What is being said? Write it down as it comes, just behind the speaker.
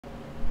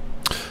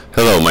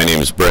Hello, my name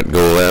is Brett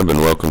Golab and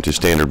welcome to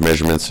Standard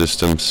Measurement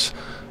Systems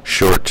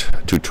short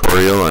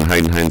tutorial on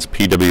Heidenhain's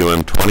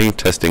PWM20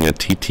 testing a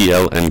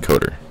TTL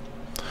encoder.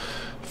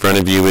 In front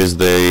of you is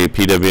the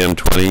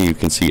PWM20. You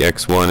can see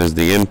X1 is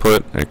the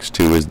input,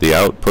 X2 is the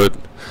output,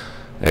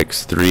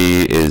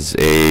 X3 is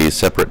a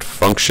separate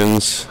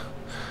functions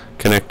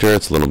connector.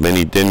 It's a little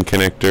mini DIN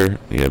connector.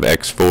 You have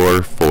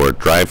X4 for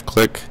drive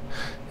click,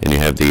 and you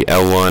have the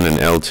L1 and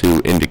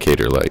L2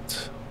 indicator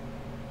lights.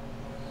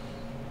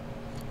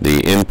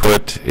 The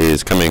input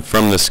is coming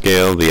from the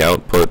scale. The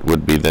output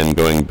would be then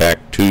going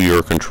back to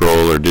your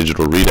control or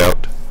digital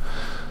readout.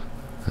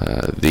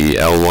 The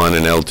L1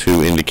 and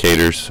L2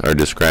 indicators are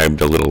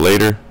described a little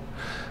later.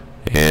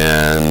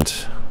 And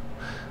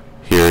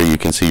here you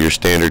can see your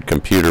standard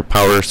computer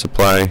power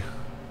supply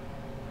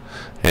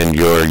and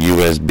your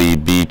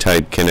USB-B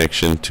type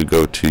connection to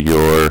go to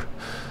your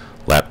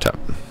laptop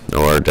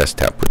or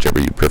desktop,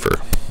 whichever you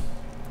prefer.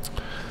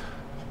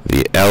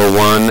 The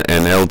L1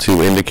 and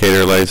L2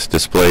 indicator lights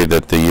display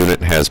that the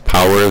unit has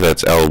power,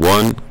 that's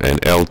L1,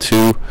 and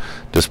L2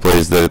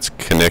 displays that it's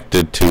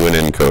connected to an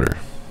encoder.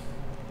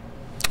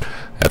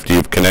 After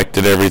you've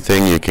connected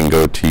everything, you can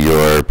go to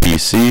your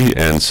PC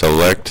and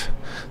select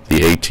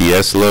the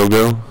ATS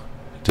logo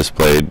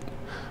displayed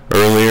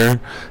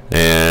earlier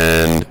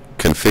and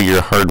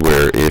configure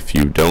hardware if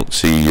you don't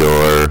see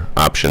your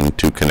option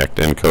to connect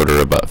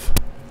encoder above.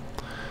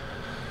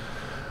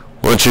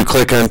 Once you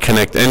click on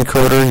Connect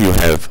Encoder, you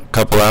have a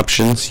couple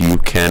options. You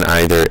can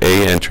either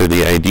A, enter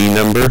the ID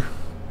number,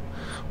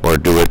 or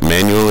do it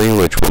manually,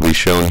 which will be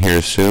shown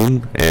here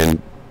soon,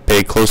 and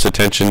pay close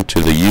attention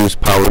to the Use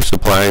Power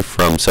Supply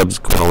from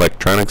Subsequent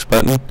Electronics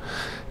button.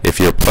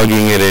 If you're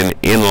plugging it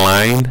in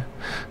line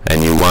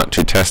and you want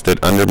to test it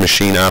under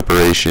machine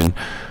operation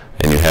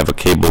and you have a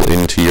cable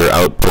into your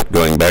output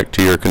going back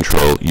to your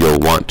control, you'll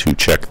want to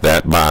check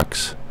that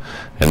box,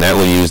 and that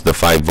will use the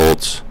 5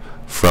 volts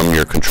from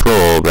your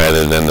control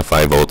rather than the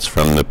 5 volts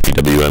from the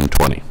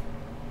PWM20. You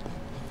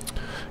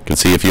can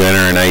see if you enter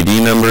an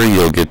ID number,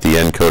 you'll get the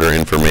encoder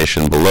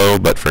information below,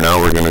 but for now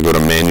we're going to go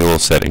to manual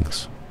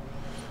settings.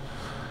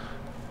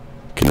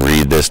 You can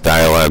read this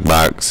dialog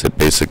box. It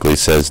basically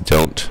says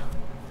don't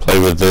play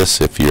with this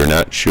if you're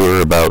not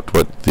sure about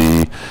what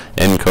the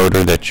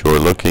encoder that you're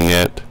looking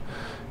at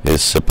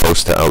is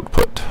supposed to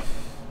output.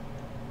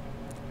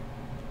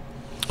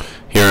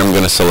 Here I'm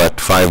going to select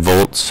 5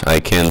 volts.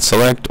 I can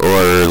select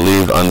or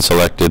leave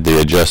unselected the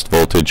adjust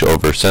voltage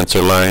over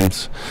sensor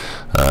lines.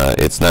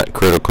 It's not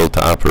critical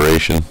to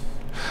operation.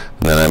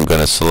 And then I'm going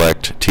to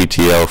select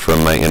TTL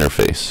from my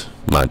interface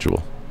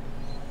module.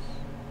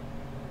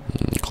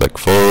 And click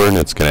forward.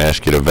 It's going to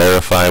ask you to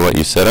verify what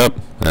you set up,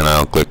 and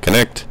I'll click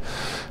connect.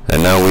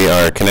 And now we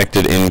are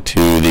connected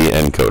into the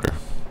encoder.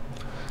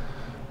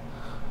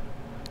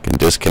 You can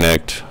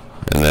disconnect.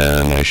 And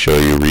then I show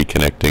you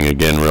reconnecting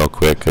again real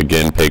quick.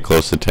 Again, pay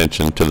close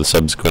attention to the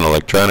subsequent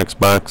electronics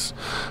box.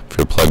 If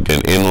you're plugged in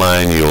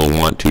inline, you'll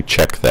want to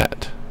check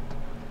that.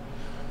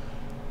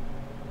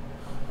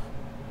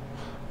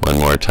 One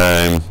more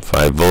time,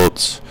 5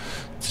 volts.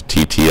 It's a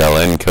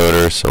TTL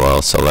encoder, so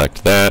I'll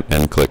select that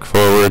and click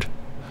forward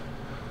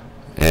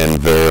and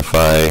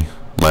verify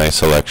my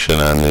selection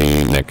on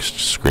the next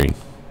screen.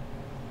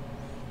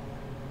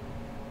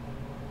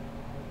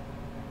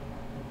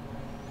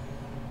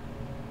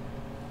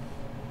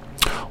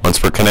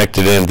 Once we're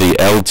connected in, the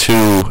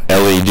L2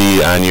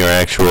 LED on your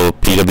actual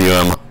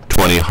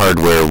PWM20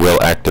 hardware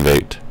will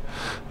activate.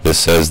 This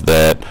says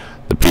that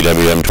the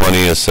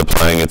PWM20 is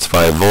supplying its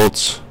 5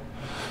 volts,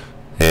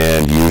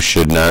 and you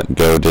should not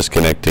go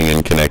disconnecting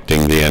and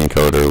connecting the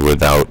encoder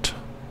without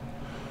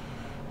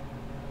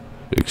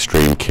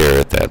extreme care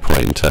at that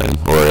point in time,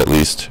 or at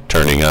least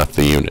turning off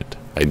the unit,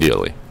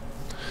 ideally.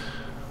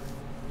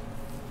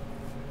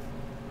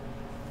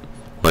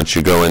 Once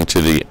you go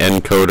into the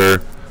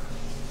encoder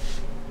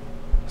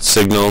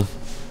signal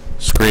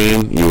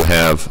screen, you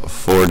have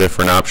 4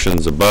 different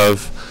options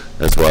above,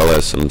 as well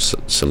as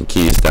some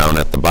keys down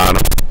at the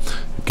bottom.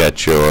 You've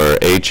got your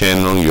A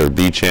channel, your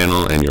B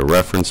channel, and your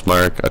reference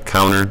mark, a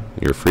counter,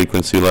 your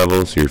frequency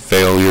levels, your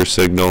failure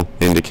signal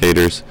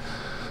indicators,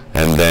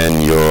 and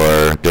then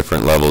your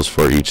different levels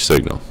for each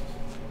signal.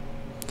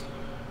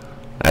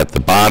 At the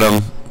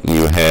bottom,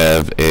 you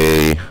have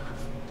a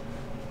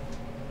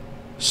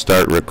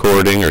start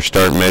recording or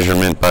start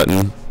measurement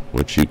button,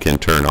 which you can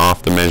turn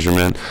off the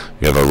measurement.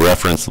 You have a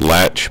reference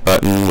latch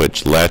button,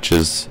 which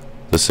latches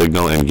the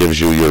signal and gives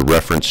you your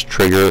reference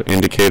trigger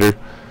indicator,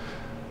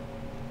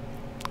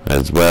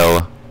 as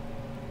well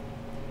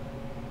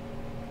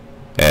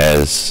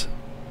as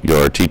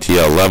your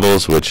TTL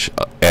levels, which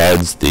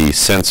adds the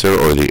sensor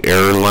or the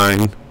error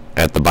line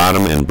at the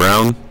bottom in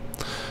brown.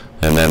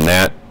 And then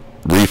that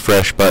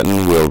refresh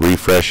button will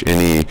refresh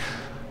any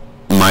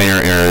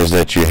minor errors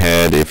that you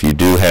had. If you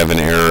do have an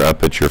error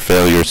up at your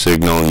failure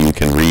signal, you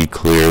can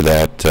re-clear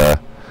that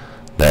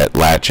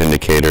latch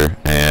indicator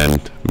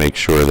and make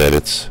sure that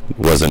it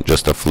wasn't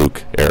just a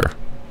fluke error.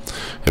 You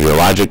have your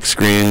logic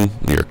screen,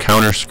 your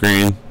counter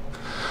screen,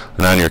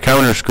 And on your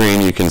counter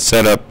screen, you can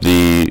set up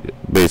the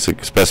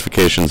basic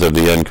specifications of the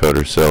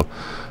encoder. So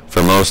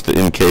for most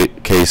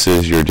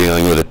cases, you're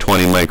dealing with a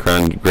 20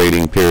 micron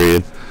grading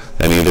period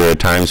and either a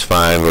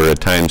 ×5 or a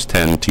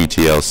 ×10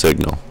 TTL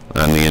signal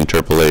on the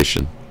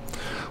interpolation.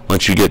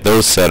 Once you get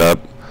those set up,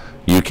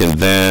 you can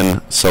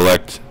then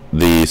select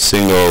the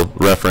single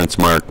reference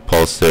mark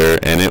pulse there,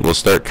 and it will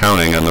start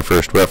counting on the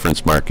first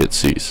reference mark it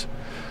sees.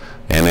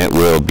 And it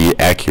will be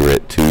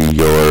accurate to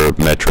your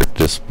metric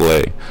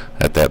display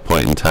at that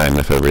point in time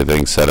if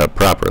everything's set up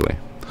properly.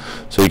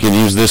 So you can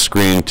use this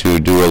screen to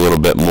do a little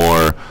bit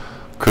more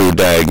crude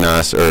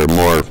diagnostics or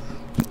more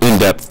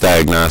in-depth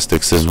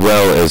diagnostics, as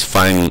well as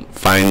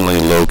finally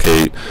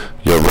locate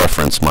your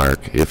reference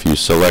mark. If you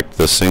select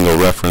the single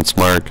reference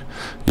mark,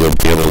 you'll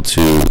be able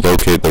to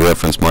locate the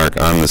reference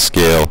mark on the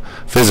scale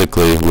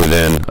physically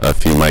within a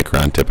few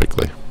micron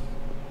typically.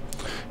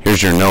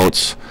 Here's your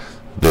notes.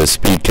 The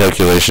speed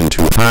calculation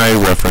too high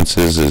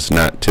references is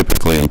not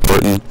typically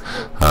important.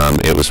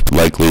 It was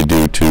likely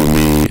due to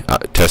me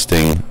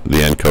testing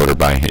the encoder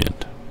by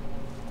hand.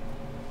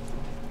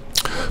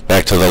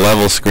 Back to the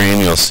level screen,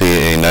 you'll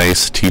see a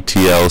nice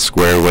TTL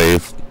square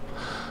wave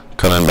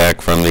coming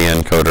back from the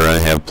encoder I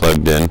have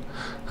plugged in.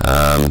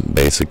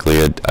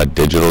 Basically a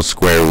digital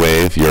square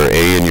wave. Your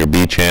A and your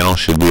B channel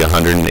should be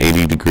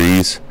 180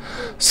 degrees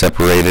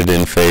separated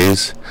in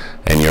phase,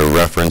 and your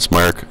reference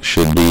mark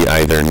should be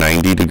either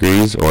 90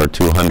 degrees or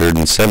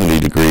 270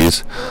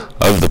 degrees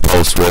of the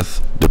pulse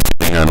width,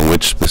 depending on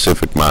which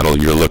specific model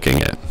you're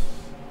looking at.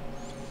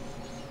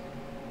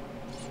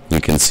 You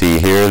can see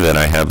here that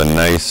I have a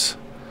nice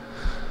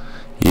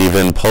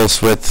even pulse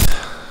width,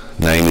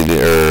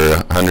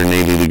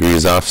 180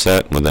 degrees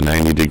offset with a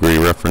 90 degree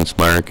reference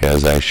mark,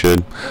 as I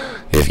should.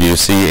 If you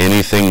see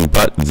anything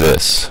but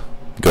this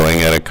going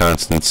at a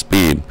constant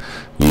speed,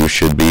 you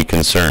should be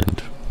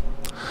concerned.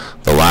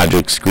 The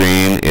logic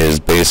screen is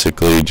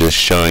basically just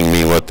showing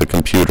me what the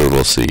computer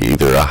will see,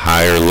 either a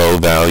high or low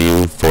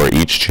value for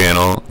each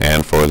channel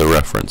and for the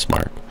reference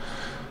mark.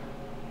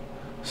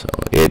 So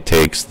it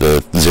takes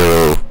the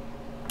 0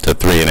 to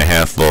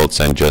 3.5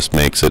 volts and just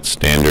makes it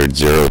standard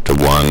 0 to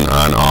 1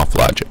 on-off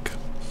logic.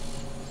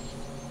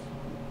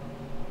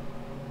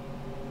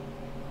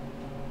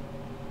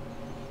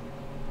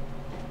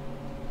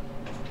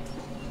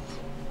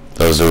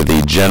 Those are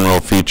the general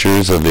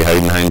features of the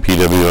Heidenhain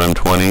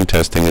PWM20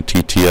 testing a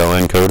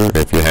TTL encoder.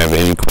 If you have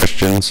any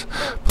questions,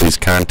 please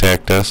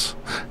contact us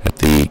at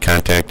the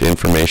contact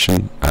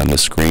information on the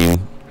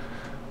screen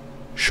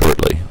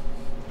shortly.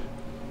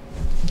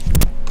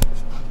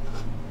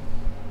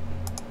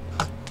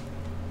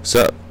 What's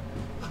up?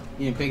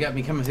 You got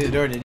me coming through the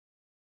door today.